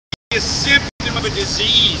a symptom of a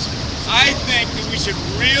disease. I think that we should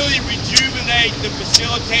really rejuvenate the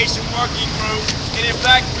facilitation working group and in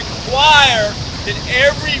fact require that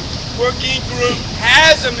every working group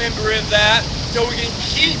has a member in that so we can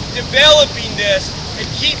keep developing this and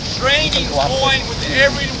keep training going with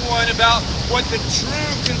everyone about what the true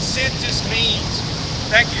consensus means.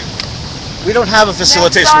 Thank you. We don't have a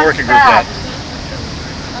facilitation working group yet.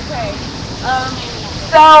 Okay.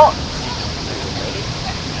 So,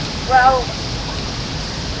 well,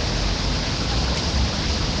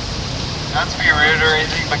 not to be rude or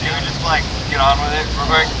anything, but can we just like get on with it real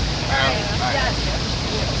quick?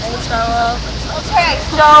 okay,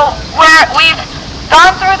 so we've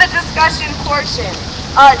gone through the discussion portion.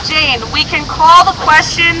 Jane, we can call the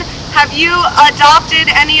question. Have you adopted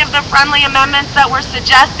any of the friendly amendments that were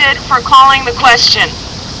suggested for calling the question?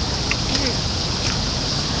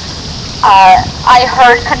 I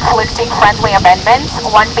heard conflicting friendly amendments,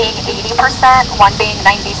 one being 80%, one being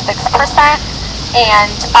 96%,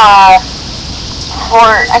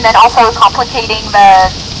 and then also complicating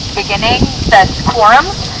the beginning, the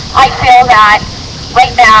quorums. I feel that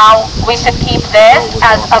right now we should keep this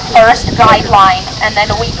as a first guideline, and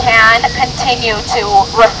then we can continue to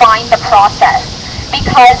refine the process.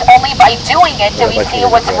 Because only by doing it do we see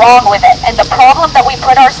what's wrong with it. And the problem that we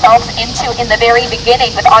put ourselves into in the very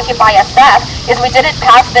beginning with Occupy SF is we didn't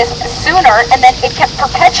pass this sooner, and then it kept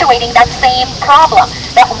perpetuating that same problem.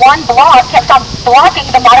 That one block kept on blocking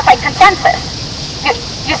the modified consensus.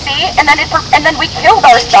 You see? And then we killed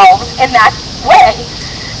ourselves in that way.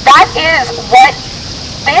 That is what,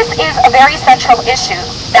 this is a very central issue.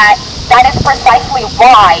 That is precisely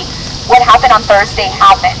why what happened on Thursday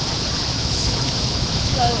happened.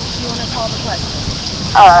 So, you want to call the question?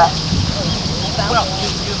 Well,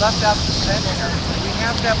 you left out the censure. We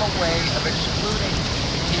have to have a way of excluding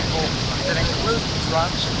people that include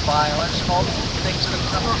drugs and violence and all the things that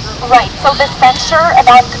have come through. Right, so the censure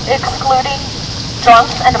about excluding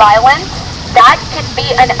drunks and violence, that can be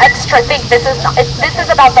an extra thing. This is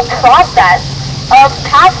about the process of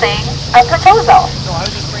passing a proposal. No, I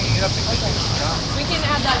was just bringing it up because we can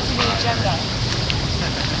add that to the agenda.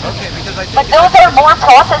 Okay, because I think but those are more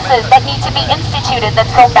processes that need to be instituted that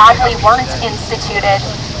so badly weren't instituted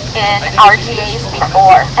in our GAs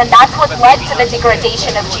before. And that's what led to the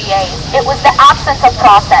degradation of GAs. It was the absence of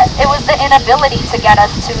process. It was the inability to get us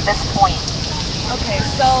to this point. Okay,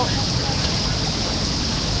 so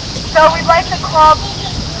we'd like to call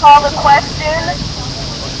the question.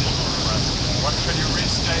 What could you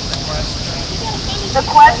restate the question? The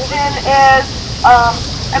question is,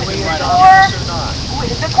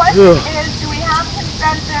 the question is, do we have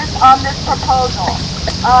consensus on this proposal?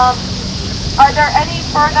 Are there any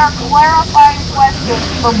further clarifying questions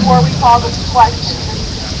before we call this question?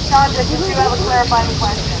 Chandra, did you have a clarifying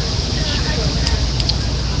question?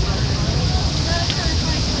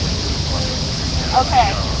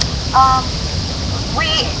 Okay.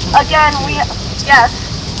 Yes.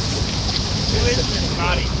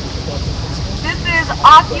 This is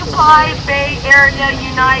Occupy Bay Area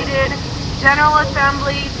United General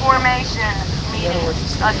Assembly Formation Meeting.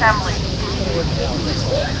 Assembly.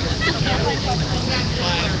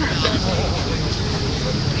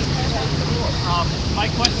 My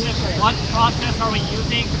question is, what process are we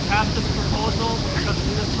using to pass this proposal? Because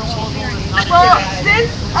this proposal is not... Well,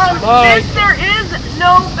 since there is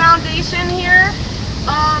no foundation here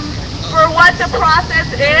for what the process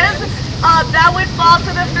is, that would fall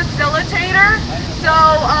to the facilitator. So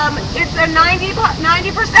it's a 90%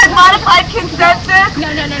 modified consensus.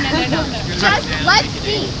 No. Just let's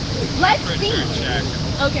see.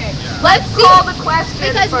 Okay. Let's call the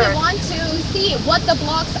question because first. We want to see what the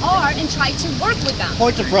blocks are and try to work with them.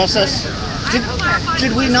 Point of process.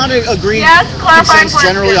 Did we not agree yes, consent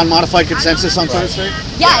generally on modified consensus on Thursday?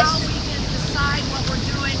 Yes. We can decide what we're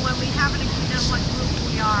doing when we haven't agreed on what group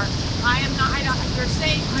we are. You're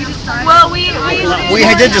saying we decided. Well, we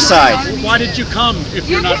did decide. Why did you come if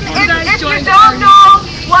you're not part of it? If you don't know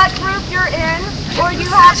what group you're in, or you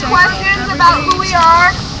have questions about who we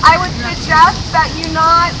are, I would suggest that you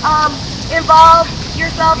not involve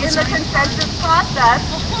yourself in the consensus process,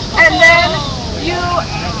 and then you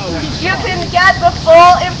can get the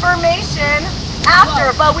full information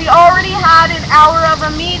after. But we already had an hour of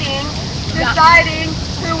a meeting deciding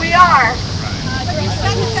who we are.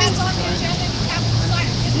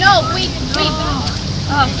 No, we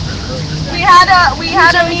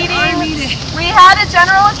had a meeting. We had a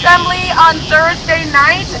General Assembly on Thursday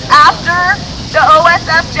night after the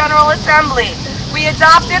OSF General Assembly. We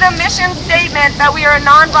adopted a mission statement that we are a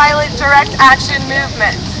nonviolent direct action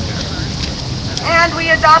movement. And we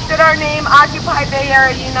adopted our name, Occupy Bay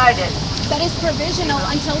Area United. That is provisional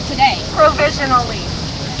until today. Provisionally.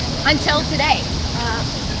 Until today.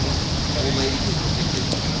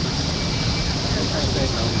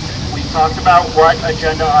 We talked about what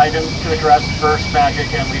agenda items to address first,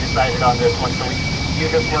 Magic, and we decided on this one. So you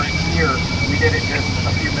that were here, we did it just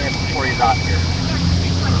a few minutes before you got here.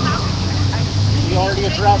 We already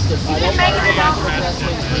addressed it. I don't want to go back and We address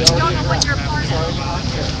things. We don't already know what addressed your it. part Sorry, is. you're not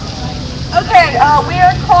here. Okay, we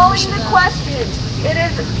are calling the question. It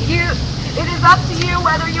is up to you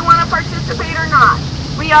whether you want to participate or not.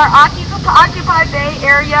 We are Occupy Bay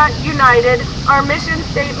Area United. Our mission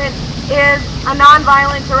statement is a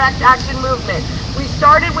nonviolent direct action movement. We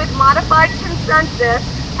started with modified consensus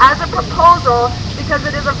as a proposal because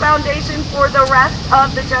it is a foundation for the rest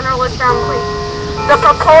of the General Assembly. The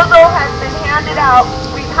proposal has been handed out.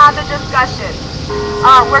 We've had the discussion.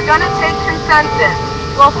 We're going to take consensus.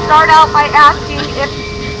 We'll start out by asking if...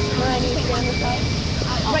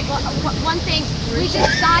 Right, well, one thing, we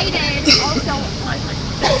decided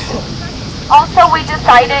Also, we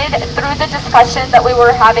decided through the discussion that we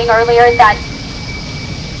were having earlier that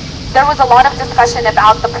there was a lot of discussion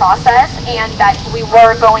about the process and that we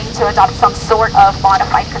were going to adopt some sort of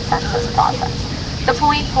modified consensus process. The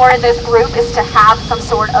point for this group is to have some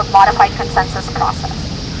sort of modified consensus process.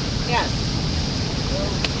 Yes.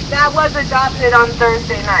 That was adopted on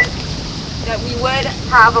Thursday night. That we would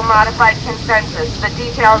have a modified consensus, the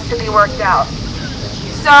details to be worked out.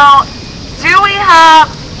 So, do we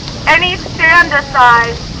have any stand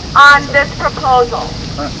aside on this proposal?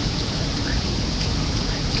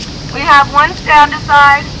 We have 1 stand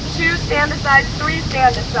aside, 2 stand aside, 3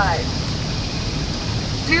 stand aside.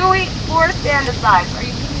 4 stand aside. Are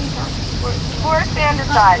you giving me that? 4 stand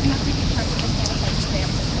aside. Do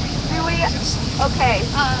we? Okay.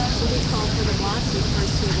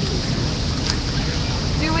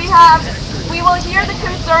 Do we have? We will hear the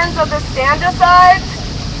concerns of the stand asides.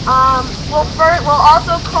 We'll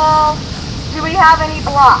also call. Do we have any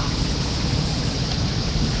blocks?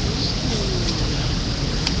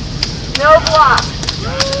 No blocks.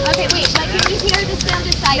 Okay, wait, but can we hear the stand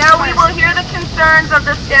aside? Now we will hear the concerns of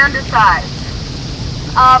the stand asides.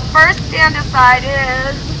 First stand aside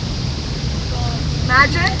is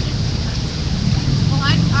Magic. Well,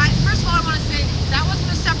 first of all, I want to say that wasn't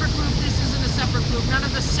a separate group. This isn't a separate group. None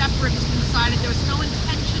of the separate has been decided. There was no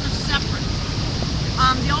intention of separate.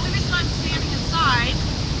 The only reason I'm standing aside,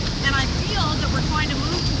 and I feel that we're trying to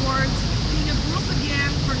move towards being a group again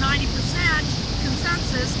for 90%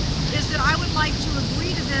 consensus, is that I would like to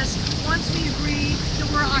agree to this once we agree that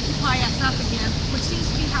we're Occupy SF again, which seems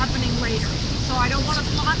to be happening later. So I don't want to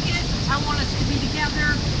block it. I want us to be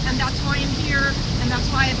together, and that's why I'm here, and that's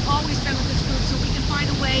why I've always been with this group, so we can find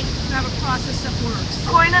a way to have a process that works.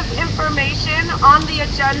 Point of information on the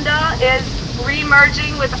agenda is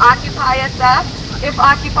re-merging with Occupy SF if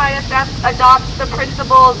Occupy SF adopts the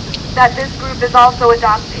principles that this group is also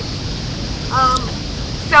adopting.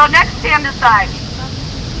 So next stand aside.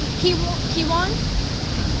 Kiwon?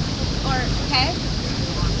 Or Kev?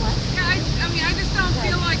 What? Yeah, I mean, I just don't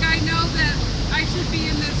feel like I know that I should be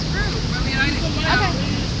in this group. I mean, Okay.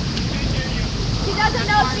 She doesn't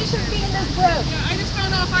know if she should be in this group. Yeah, I just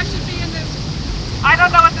don't know if I should be in this. I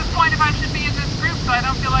don't know at this point if I should be in this group, so I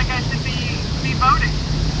don't feel like I should be voting.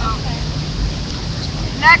 So. Okay.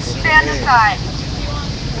 Next stand aside.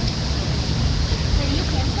 Can you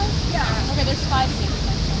cancel? Yeah. Okay, there's 5 seats.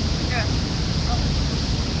 Yeah.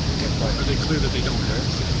 Are they clear that they don't care?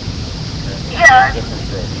 Yeah. You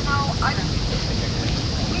know,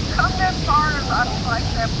 we've come this far as Occupy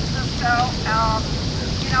San Francisco.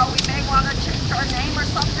 You know, we may want to change our name or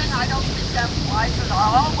something. I don't think that's wise at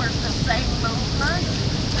all. We're the same movement.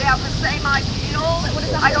 We have the same ideals.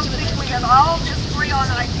 I don't think we at all disagree on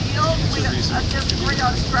ideals. We disagree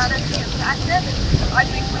on strategy and tactics. I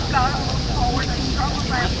think we've got to move forward and struggle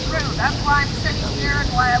that through. That's why I'm sitting here and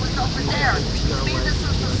why I was over there. To me, this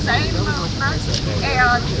is the same movement,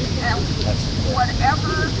 and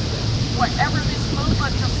whatever this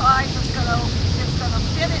movement decides is going to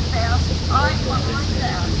fit it best, I'm behind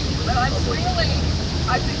that. But I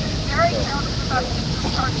think it's very counterproductive to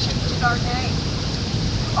start changing our name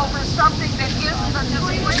over something that isn't a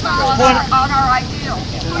disagreement on our ideals.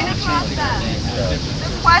 The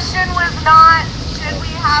question was not, should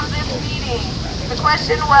we have this meeting? The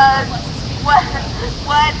question was,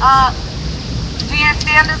 do you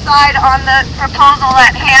stand aside on the proposal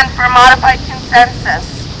at hand for modified consensus?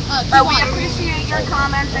 But we appreciate your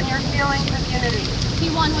comments and your feelings of unity.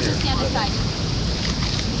 P1 was a stand aside.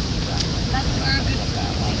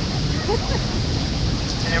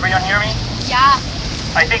 Can everyone hear me? Yeah.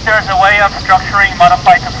 I think there's a way of structuring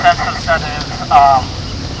modified consensus that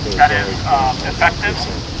is effective.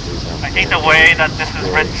 I think the way that this is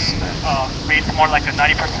written reads more like a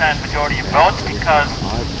 90% majority of votes, because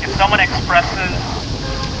if someone expresses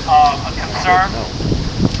a concern,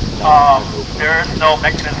 there is no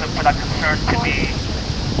mechanism for that concern to be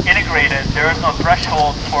integrated. There is no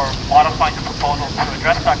threshold for modifying the proposal to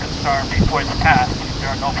address that concern before it's passed if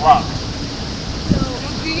there are no blocks.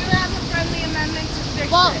 Do you have a friendly amendment to fix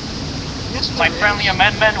it? My friendly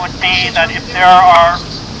amendment would be that if there are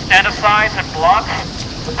stand-asides and blocks,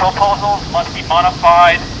 the proposals must be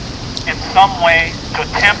modified in some way to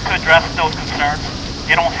attempt to address those concerns.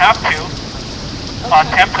 You don't have to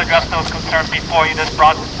attempt to address those concerns before you just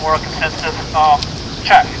brought for a consensus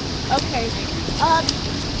check. Okay.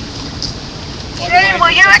 Jane,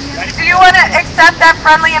 do you want to accept that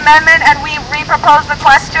friendly amendment and we repropose the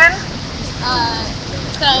question?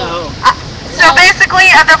 So basically,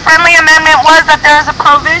 the friendly amendment was that there's a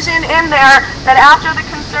provision in there that after the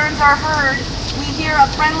concerns are heard, we hear a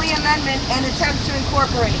friendly amendment and attempt to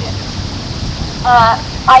incorporate it.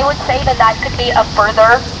 I would say that that could be a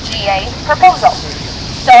further GA proposal.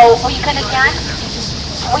 So we can again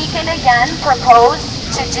propose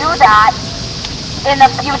to do that in a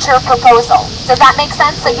future proposal. Does that make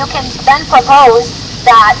sense? So you can then propose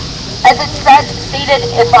that, as it stated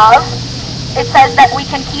above, it says that we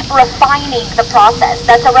can keep refining the process.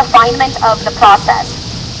 That's a refinement of the process.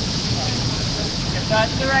 If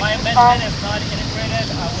my amendment is not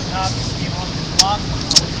integrated, I would not be on the block. I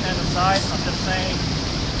would stand aside. I'm just saying.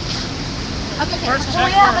 Okay. Do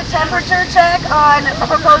we have a temperature check on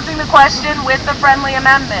proposing the question with the friendly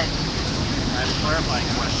amendment? I have a clarifying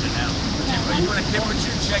question now. Are you doing a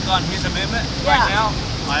temperature check on his amendment right now?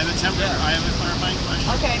 I have a clarifying question.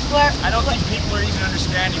 Okay, I don't think people are even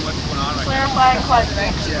understanding what's going on right now. clarifying question.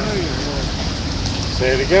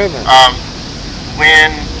 Say it again then.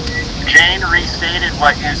 When Jane restated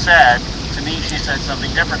what you said, to me she said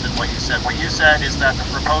something different than what you said. What you said is that the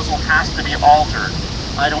proposal has to be altered.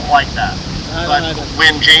 I don't like that. But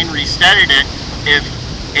when Jane restated it,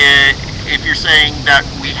 if you're saying that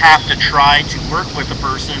we have to try to work with the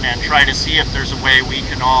person and try to see if there's a way we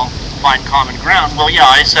can all find common ground, well, yeah,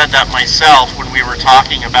 I said that myself when we were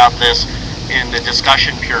talking about this in the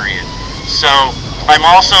discussion period. So I'm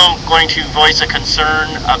also going to voice a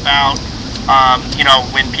concern about,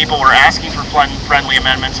 when people were asking for friendly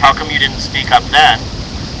amendments, how come you didn't speak up then?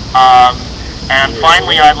 And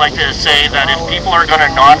finally, I'd like to say that if people are going to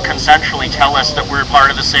non-consensually tell us that we're part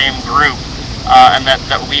of the same group, and that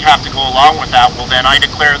we have to go along with that, well then I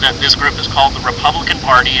declare that this group is called the Republican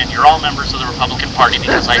Party, and you're all members of the Republican Party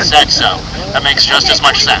because I said so. That makes just as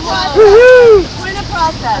much sense. Point of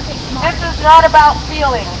process. This is not about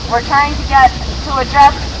feelings. We're trying to get to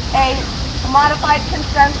address a modified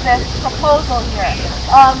consensus proposal here.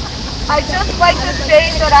 I'd just like to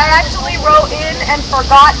state that I actually wrote in and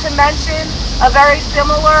forgot to mention a very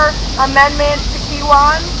similar amendment to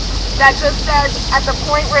Kiwan that just says, at the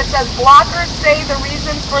point where it says blockers say the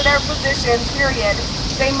reasons for their position, period,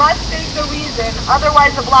 they must state the reason, otherwise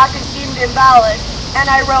the block is deemed invalid, and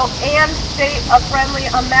I wrote, and state a friendly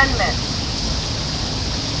amendment.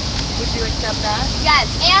 Would you accept that? Yes,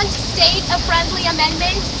 and state a friendly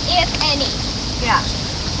amendment, if any. Yeah.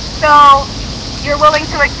 So, you're willing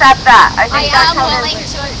to accept that? I am willing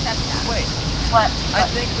to accept that. Wait. What? I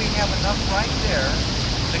think we have enough right there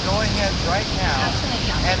to go ahead right now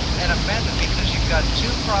and amend it, because you've got two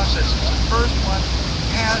processes. The first one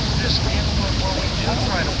has this input where we do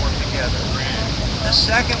try to work together. The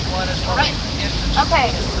second one is where we institute.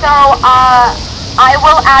 Okay, so I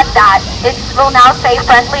will add that. It will now say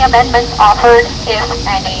friendly amendments offered, if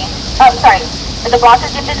any. Oh, sorry. The block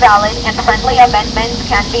is deemed invalid and friendly amendments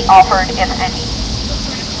can be offered, if any.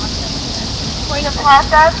 Point of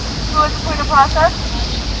process? Who is the point of process?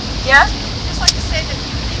 Yes? I'd just like to say that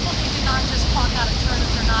people need to not just talk out of turn if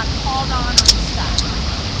they're not called on or stacked.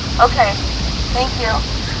 Okay, thank you.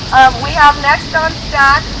 We have next on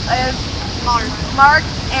stack is Mark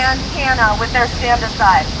and Hannah with their stand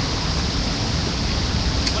aside.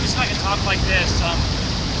 Let me see if I can talk like this.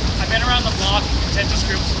 I've been around the block consensus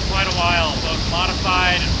groups for quite a while, both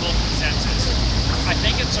modified and full consensus. I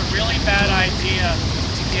think it's a really bad idea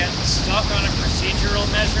to get stuck on a procedural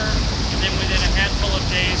measure and then within a handful of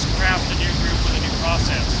days craft a new group with a new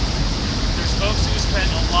process. There's folks who spend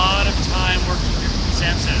a lot of time working through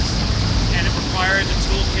consensus, and it requires a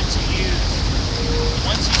toolkit to use.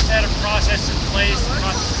 Once you set a process in place, the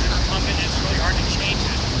process is incumbent, and it's really hard to change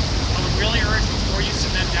it. I would really urge before you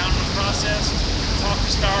cement down the process, talk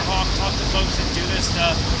to Starhawk, talk to folks that do this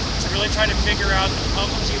stuff, to really try to figure out the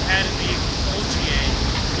problems you had in the old GA,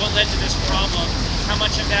 that led to this problem, how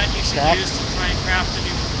much of that you should use to try and craft a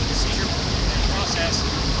new procedure and process,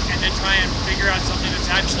 and then try and figure out something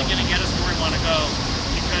that's actually going to get us where we want to go.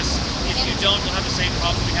 Because if you don't, you'll have the same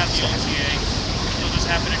problem we have the OTA. It'll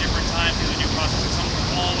just happen at different times through the new process. It's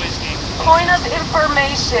something always being. Point of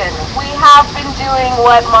information, we have been doing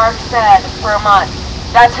what Mark said for a month.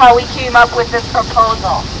 That's how we came up with this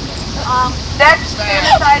proposal. Next, stand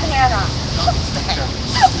aside, Hannah.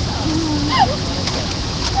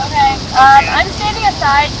 Okay, I'm standing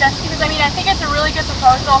aside just because, I think it's a really good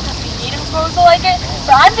proposal because we need a proposal like it.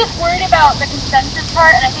 So I'm just worried about the consensus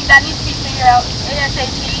part, and I think that needs to be figured out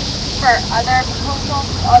ASAP for other proposals,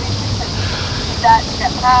 obviously, because we need that to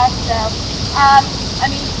get passed. So,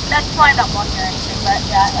 that's why I'm not blocking or anything, but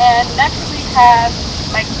yeah. And next we have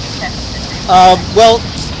Mike. Well,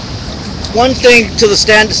 one thing to the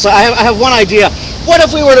stand, so I have one idea. What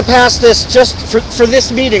if we were to pass this just for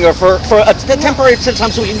this meeting or for a temporary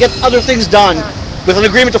time so we can get other things done with an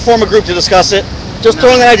agreement to form a group to discuss it? Just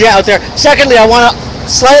throwing that idea out there. Secondly, I want to,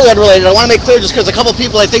 slightly unrelated, I want to make clear just because a couple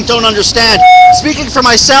people I think don't understand. Speaking for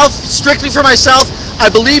myself, strictly for myself, I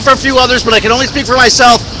believe for a few others, but I can only speak for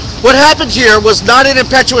myself. What happened here was not an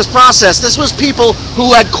impetuous process. This was people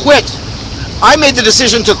who had quit. I made the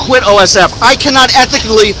decision to quit OSF. I cannot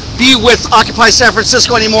ethically be with Occupy San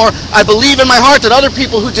Francisco anymore. I believe in my heart that other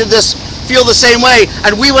people who did this feel the same way,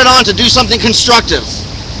 and we went on to do something constructive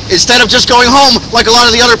instead of just going home like a lot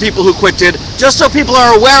of the other people who quit did, just so people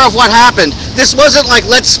are aware of what happened. This wasn't like,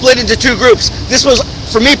 let's split into two groups. This was,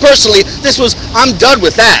 for me personally, this was, I'm done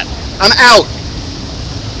with that. I'm out.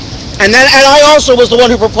 And I also was the one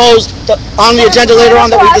who proposed on the agenda later on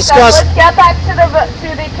that we discussed. Let's get back to the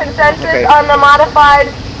consensus on the modified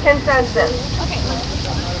consensus. Okay.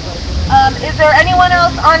 Is there anyone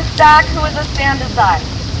else on stack who is a stand aside?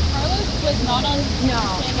 Carlos was not on. No.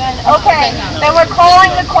 Okay, then we're calling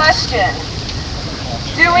the question.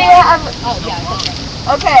 Do we have? Oh yeah.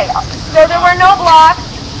 Okay, so there were no blocks.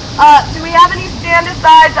 Do we have any stand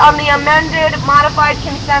asides on the amended modified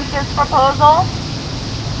consensus proposal?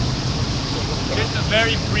 Just a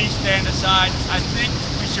very brief stand aside. I think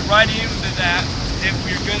we should write into that if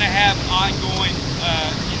we're going to have ongoing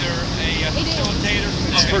either a facilitator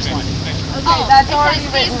or first line. Okay, that's it already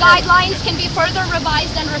says written. these guidelines can be further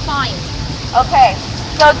revised and refined. Okay,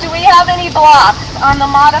 so do we have any blocks on the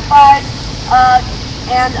modified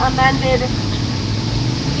and amended,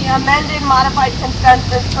 modified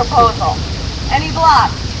consensus proposal? Any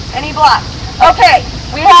blocks? Any blocks? Okay,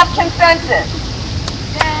 we have consensus.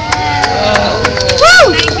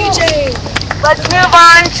 Woo! Thank you, Jane. Let's move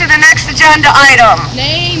on to the next agenda item.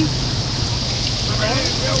 Name.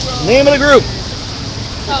 Name of the group.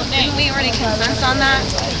 Oh, name. Didn't we already consent on that?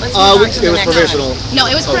 Let's It was provisional. No,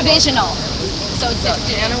 it was provisional. So it's a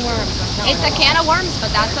can of worms. It's a can of worms,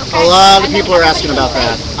 but that's okay. A lot of people are asking about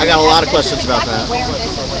that. I got a lot of questions about that.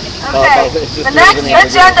 Okay, the next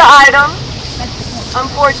agenda item,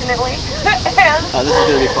 unfortunately, is this is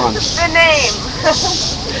going to be fun. the name.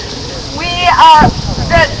 We,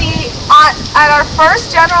 at our first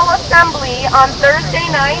General Assembly on Thursday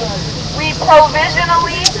night, we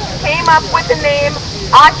provisionally came up with the name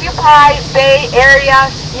Occupy Bay Area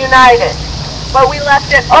United, but we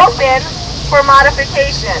left it open for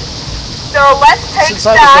modification. So let's take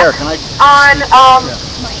stock on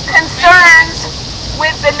concerns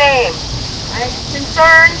with the name.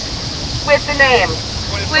 Concerns with the name.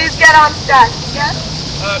 Please get on stack. Yes?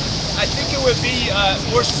 I think it would be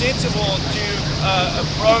more sensible to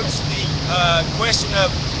approach the question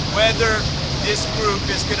of whether this group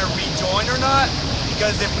is going to rejoin or not,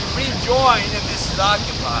 because if we rejoin, then this is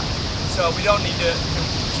Occupy, so we don't need to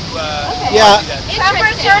do that.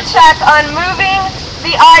 Temperature check on moving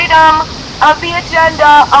the item of the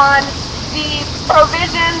agenda on the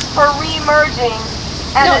provisions for re-merging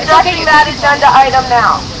and addressing that agenda item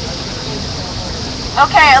now.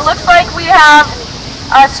 Okay, it looks like we have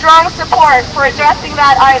strong support for addressing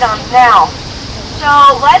that item now. So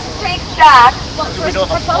let's take stock. First the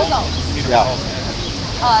proposal. Yeah.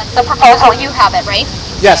 The proposal, you have it, right?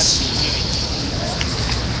 Yes.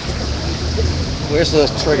 Where's the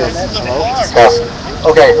trigger?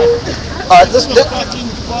 Okay.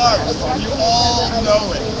 You all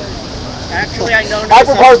know it. Actually, I know. I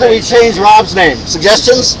propose that we change Rob's name.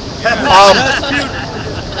 Suggestions?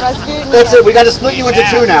 That's it. We got to split you into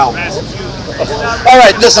two now. All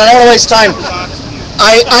right. Listen, I don't want to waste time.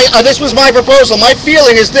 This was my proposal. My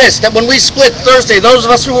feeling is this: that when we split Thursday, those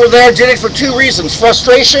of us who were there did it for two reasons: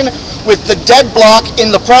 frustration with the dead block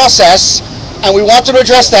in the process, and we wanted to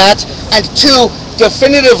address that, and two,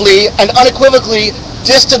 definitively and unequivocally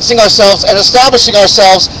distancing ourselves and establishing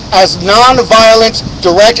ourselves as non-violent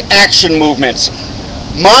direct action movements.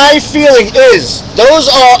 My feeling is those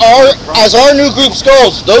are as our new group's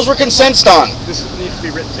goals. Those were consented on. This needs to be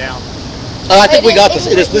written down. I think we got this.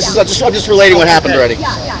 It is. This is. I'm just relating what happened already.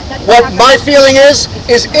 That's What my feeling is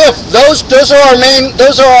if those are our main,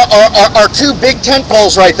 those are our two big tent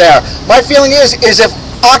poles right there. My feeling is if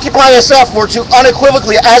Occupy SF were to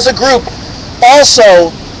unequivocally, as a group,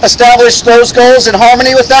 also establish those goals in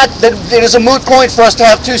harmony with that, then it is a moot point for us to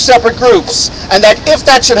have two separate groups. And that if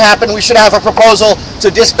that should happen, we should have a proposal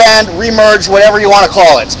to disband, remerge, whatever you want to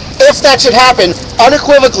call it. If that should happen,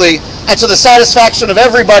 unequivocally, and to the satisfaction of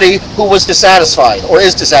everybody who was dissatisfied or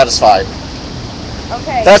is dissatisfied.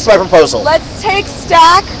 Okay. That's my proposal. Let's take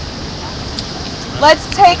stack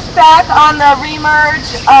on the remerge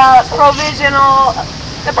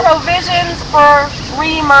the provisions for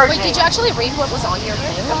remerging. Wait, did you actually read what was on your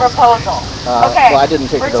thing? The proposal. Okay. Well, I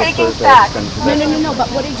didn't take We're those taking Thursday. stack. No, but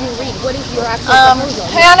what did you read? What is your actual proposal?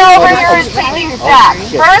 Hannah over here is taking stack.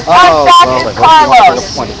 First on stack is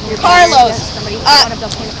Carlos. Carlos.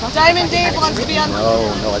 Diamond Dave wants to be on.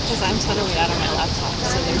 No, Because I'm totally out of my laptop,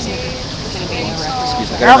 so there's going to be no reference.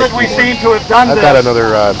 Now that we seem to have done this, I've got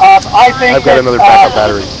another. I think I've got another backup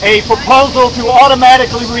battery. A proposal to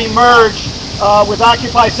automatically remerge with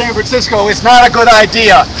Occupy San Francisco is not a good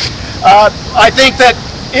idea. I think that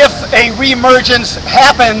if a reemergence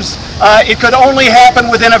happens, it could only happen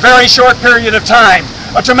within a very short period of time.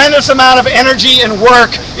 A tremendous amount of energy and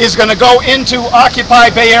work is going to go into Occupy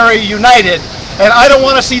Bay Area United, and I don't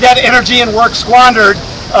want to see that energy and work squandered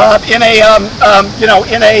in a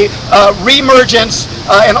reemergence,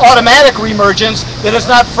 an automatic reemergence that is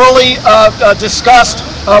not fully discussed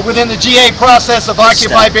within the GA process of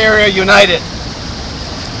Occupy Bay Area United.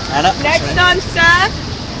 Anna? Next on stack.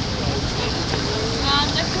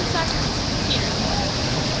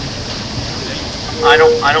 I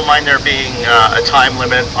don't mind there being a time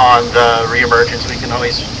limit on the reemergence. We can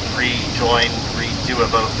always redo a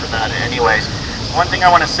vote for that anyways. One thing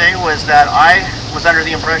I want to say was that I was under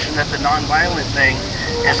the impression that the nonviolent thing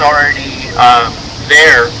is already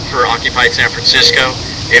there for Occupied San Francisco.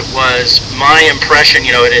 It was my impression,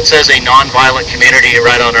 it says a nonviolent community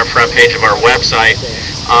right on our front page of our website,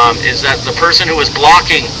 is that the person who was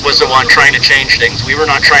blocking was the one trying to change things. We were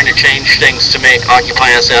not trying to change things to make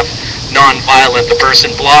Occupy SF non-violent. The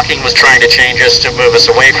person blocking was trying to change us to move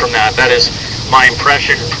us away from that. That is my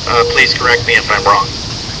impression. Please correct me if I'm wrong.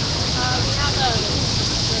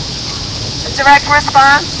 Direct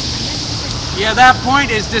response. Yeah, that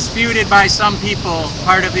point is disputed by some people,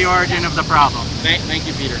 part of the origin of the problem. Thank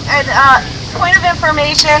you, Peter. And point of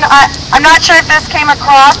information, I'm not sure if this came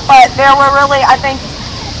across, but there were really, I think,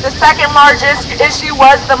 the second largest issue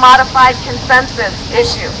was the modified consensus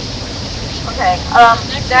issue. Okay,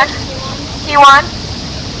 next, P1.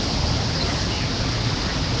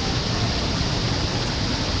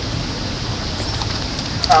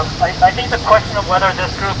 I think the question of whether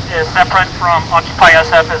this group is separate from Occupy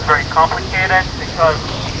SF is very complicated because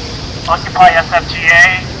Occupy SF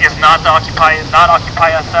GA is not Occupy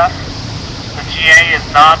SF. The GA is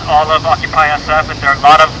not all of Occupy SF, and there are a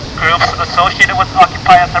lot of groups associated with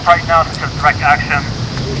Occupy SF right now, such as Direct Action,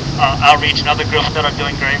 Outreach, and other groups that are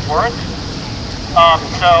doing great work.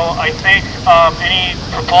 So I think any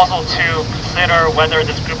proposal to consider whether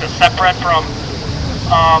this group is separate from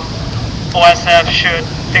OSF should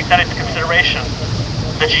take that into consideration.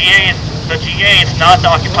 The GA is not the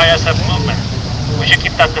Occupy SF movement. We should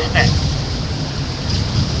keep that distinct.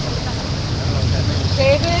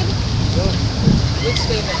 David? Which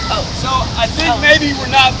David? Oh. So I think maybe we're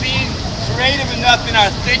not being creative enough in our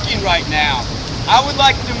thinking right now. I would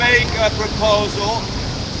like to make a proposal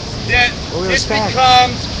that this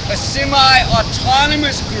becomes a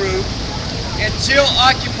semi-autonomous group until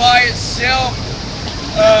Occupy itself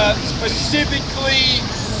specifically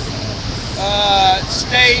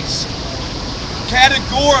states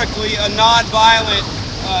categorically a non-violent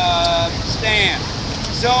stand.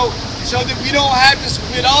 So that we don't have to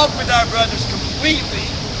split off with our brothers completely.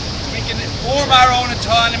 We can form our own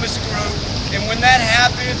autonomous group, and when that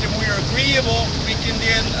happens and we're agreeable, we can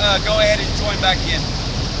then go ahead and join back in.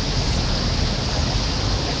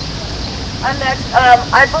 Next,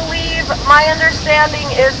 I believe my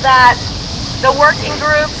understanding is that the working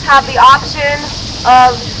groups have the option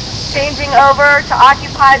of changing over to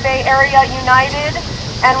Occupy Bay Area United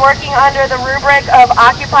and working under the rubric of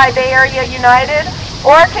Occupy Bay Area United,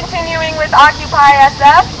 or continuing with Occupy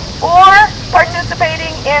SF, or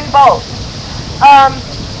participating in both.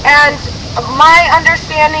 And my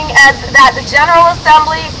understanding is that the General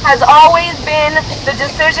Assembly has always been the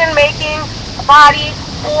decision-making body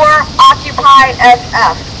for Occupy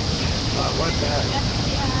SF. What the heck?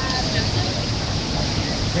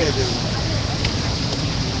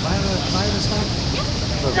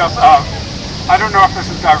 Yes, I don't know if this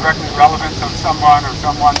is directly relevant to someone or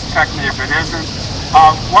someone's technique. If it isn't,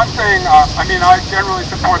 one thing, I generally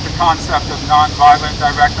support the concept of nonviolent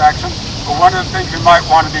direct action, but one of the things you might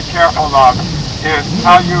want to be careful of is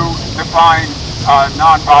how you define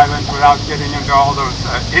nonviolence without getting into all those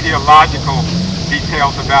ideological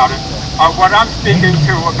details about it. What I'm speaking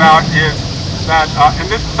to about is that, and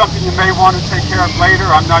this is something you may want to take care of later,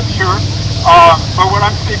 I'm not sure, but what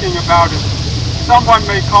I'm speaking about is someone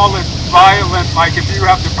may call it violent, like if you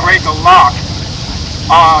have to break a lock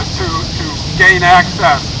to gain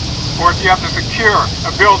access, or if you have to secure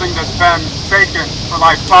a building that's been vacant for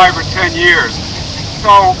like 5 or 10 years.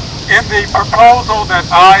 So in the proposal that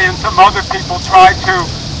I and some other people tried to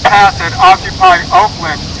pass at Occupy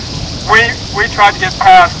Oakland, we tried to get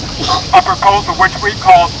passed a proposal which we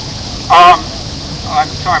called, I'm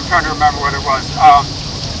trying to remember what it was,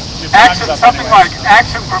 something like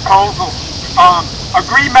action proposals,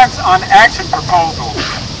 agreements on action proposals.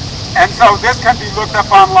 And so this can be looked up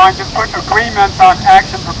online. Just put agreements on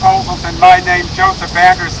action proposals and my name, Joseph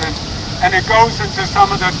Anderson, and it goes into some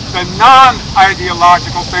of the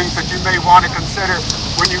non-ideological things that you may want to consider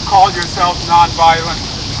when you call yourself nonviolent.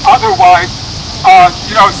 Otherwise,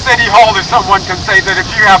 City Hall, if someone can say that if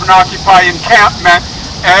you have an Occupy encampment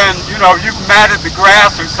and, you've matted the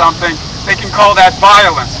grass or something, they can call that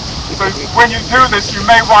violence. So when you do this, you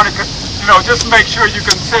may want to, just make sure you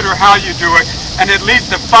consider how you do it and at least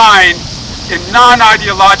define in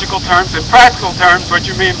non-ideological terms, in practical terms, what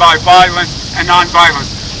you mean by violence and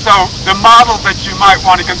non-violence. So the model that you might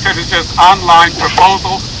want to consider is just online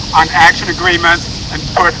proposal on action agreements and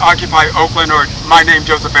put Occupy Oakland or my name,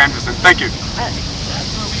 Joseph Anderson. Thank you.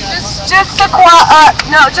 Just a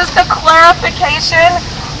clarification.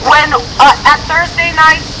 When at Thursday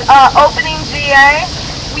night's opening GA,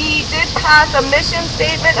 we did pass a mission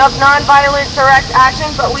statement of nonviolent direct action,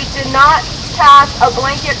 but we did not pass a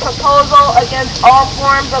blanket proposal against all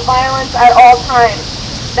forms of violence at all times.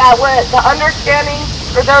 That was the understanding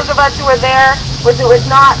for those of us who were there, was it was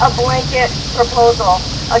not a blanket proposal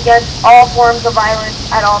against all forms of violence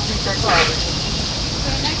at all future times.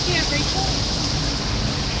 Next we have Rachel.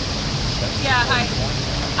 Yeah, hi.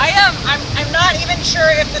 I'm not even sure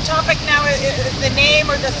if the topic now is the name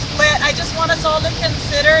or the split. I just want us all to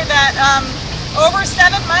consider that over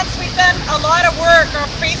 7 months we've done a lot of work. Our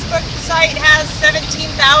Facebook site has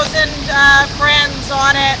 17,000 friends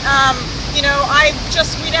on it.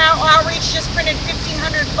 We now Outreach just printed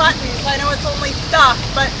 1,500 buttons. I know it's only stuff,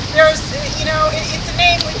 but there's, it's a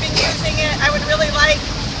name, we've been using it. I would really like,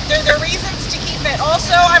 there are reasons to keep it.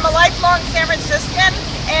 Also, I'm a lifelong San Franciscan,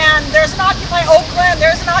 and there's an Occupy Oakland,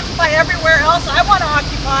 there's an Occupy everywhere else. I want to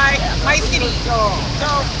occupy my city. So,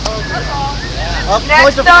 that's all.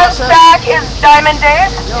 Next on stack is Diamond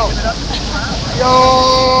Dave.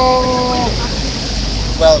 Yo!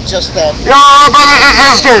 Well, just that. Yo, brothers and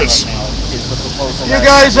sisters! You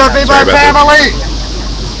guys are be my family!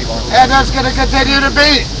 And that's going to continue to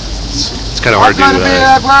be. It's kind of hard to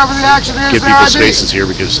wherever the action is, give people spaces here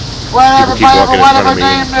because whatever, people keep walking in front of me.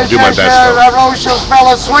 I'll do my best, though. The rose shall smell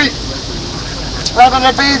as sweet. I'm going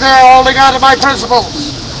to be there holding on to my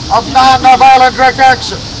principles of non-violent direct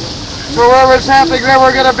action. So wherever it's happening, there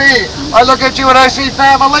we're going to be. I look at you and I see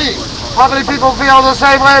family. How many people feel the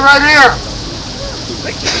same way right here?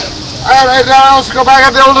 And I also go back,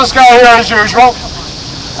 I'm the oldest guy here as usual.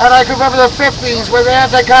 And I can remember the 50s where the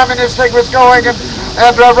anti-communist thing was going and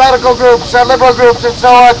radical groups and liberal groups and so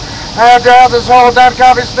on. And this whole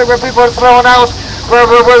non-communist thing where people were thrown out, where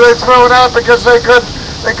they thrown out because they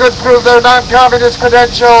couldn't prove their non-communist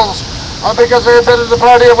credentials, or because they had been in the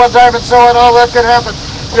party at one time and so on. All that could happen.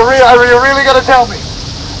 Are you really going to tell me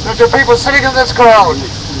that the people sitting in this crowd,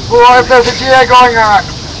 who, if there's a GA going on,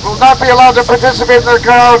 will not be allowed to participate in the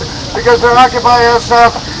crowd because they're Occupy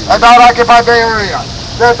SF and not Occupy Bay Area?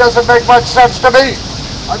 That doesn't make much sense to me.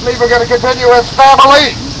 I believe we're going to continue as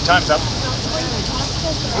family. Time's up.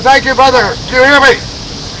 Well, thank you, brother. Do you hear me?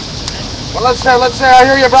 Well, let's say I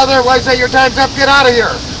hear you, brother. Why say your time's up? Get out of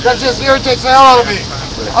here. That just irritates the hell out of me.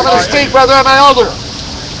 I'm an esteemed brother. I'm an elder.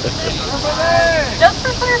 Just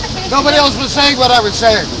for clarification. Nobody else was saying what I was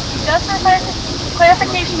saying. Just for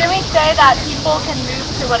clarification, did we say that people can move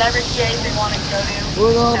to whatever GAs they want to go to?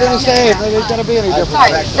 We're not going to say it. There's going to be any difference.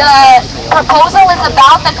 Sorry, the proposal is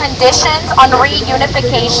about the conditions on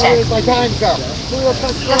reunification. My time's up.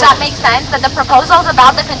 Does that make sense? That the proposal is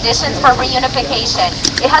about the conditions for reunification.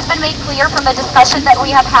 It has been made clear from the discussion that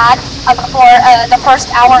we have had for the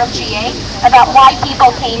first hour of GA about why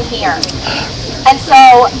people came here. And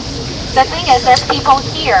so the thing is, there's people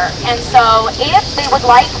here, and so if they would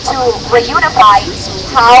like to reunify,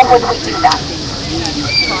 how would we do that?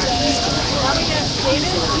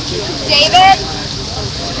 David?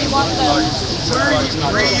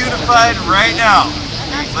 We're reunified right now.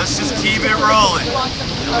 Let's just keep it rolling.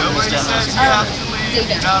 Nobody says you have to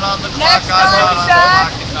leave. You're not on the clock. I'm not on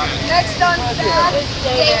the clock. Next on staff is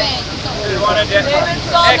David. We wanted to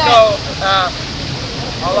echo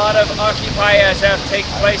a lot of Occupy SF take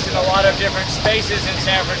place in a lot of different spaces in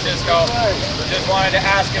San Francisco. We just wanted to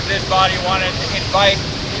ask if this body wanted to invite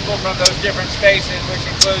people from those different spaces, which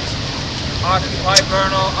includes Occupy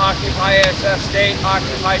Vernal, Occupy SF State,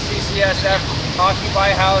 Occupy CCSF,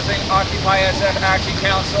 Occupy Housing, Occupy SF Action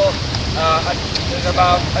Council. There's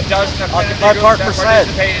about a dozen affinity groups that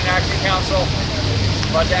participate in Action Council.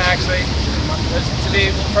 But to actually, to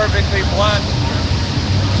be perfectly blunt,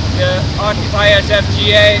 the Occupy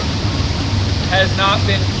SFGA has not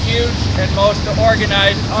been huge, and most of the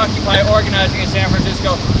Occupy organizing in San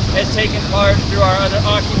Francisco has taken part through our other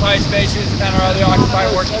Occupy spaces and our other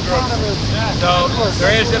Occupy working groups. So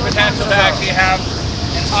there is the potential to actually have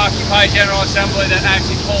an Occupy General Assembly that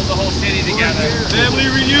actually pulls the whole city together.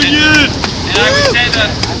 Family reunion! And I would say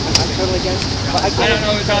that, I don't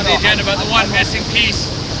know if it's on the agenda, but the one missing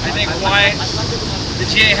piece, I think why the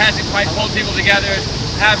GA hasn't quite pulled people together is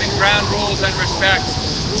having ground rules and respect.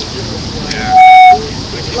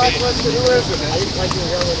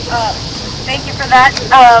 Thank you for that.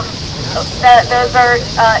 Those are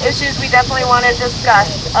issues we definitely want to discuss.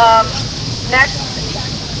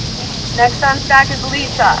 Next on stack is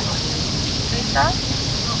Lisa. Lisa?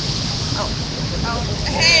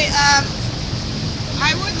 Hey,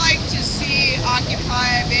 I would like to see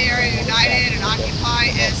Occupy Bay Area United and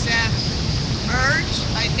Occupy SF merge.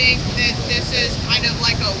 I think that this is kind of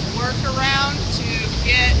like a workaround to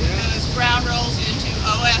get those ground rules into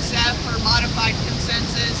OSF for modified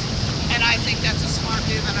consensus, and I think that's a smart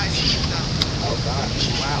move, and I support that. Oh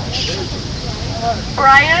gosh, wow.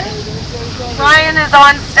 Brian? Brian is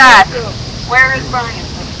on stack. Where is Brian?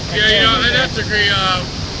 Yeah, I'd have to agree.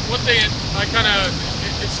 One thing,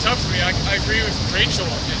 it's tough for me. I agree with Rachel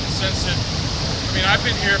in the sense that, I've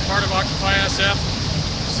been here part of Occupy SF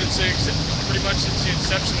pretty much since the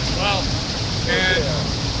inception as well. And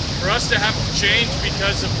for us to have to change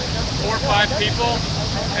because of 4 or 5 people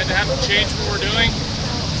and to have to change what we're doing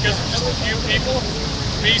because of just a few people,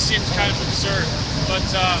 to me seems kind of absurd. But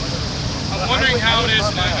I'm wondering how it is,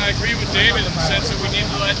 and I agree with David in the sense that we need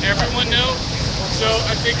to let everyone know. So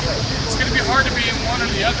I think it's going to be hard to be in one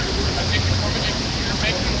or the other. I think if you're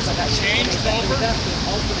making this change over,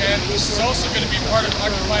 and this is also going to be part of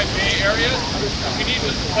Occupy Bay Area, we need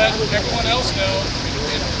to let everyone else know,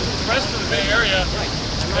 in the rest of the Bay Area,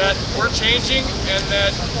 that we're changing and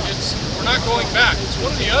that we're not going back. It's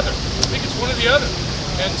one or the other. I think it's one or the other.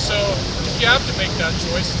 And so you have to make that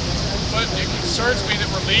choice. But it concerns me that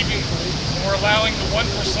we're leaving and we're allowing the 1%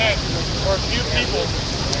 or a few people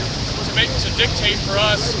to dictate for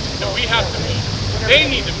us that we have to move.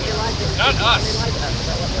 They need to move, not us.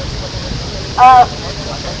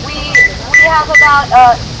 We have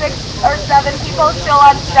about 6 or 7 people still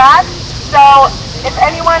on stack. So if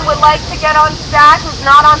anyone would like to get on stack who's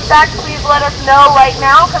not on stack, please let us know right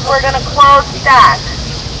now because we're going to close stack.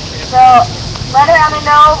 So let Hannah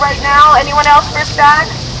know right now. Anyone else for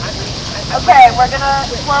stack? Okay, we're going to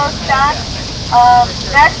close stack.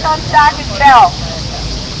 Next on stack is Bell.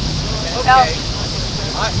 Okay.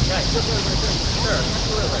 Right. Sure,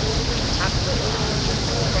 absolutely.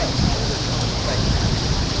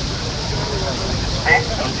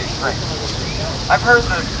 Great. I've heard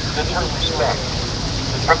the term respect.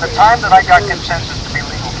 From the time that I got consensus to be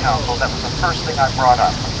legal counsel, that was the first thing I brought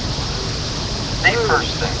up. The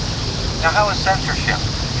first thing. Now, how is censorship?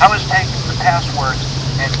 How is taking the passwords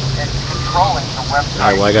and controlling the website?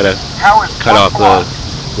 All right, well, I got to cut off the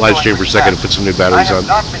live stream for a second and put some new batteries on.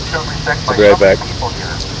 I have not been shown respect by I'll be right so many back. people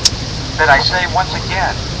here that I say once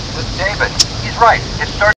again, that David, he's right. It starts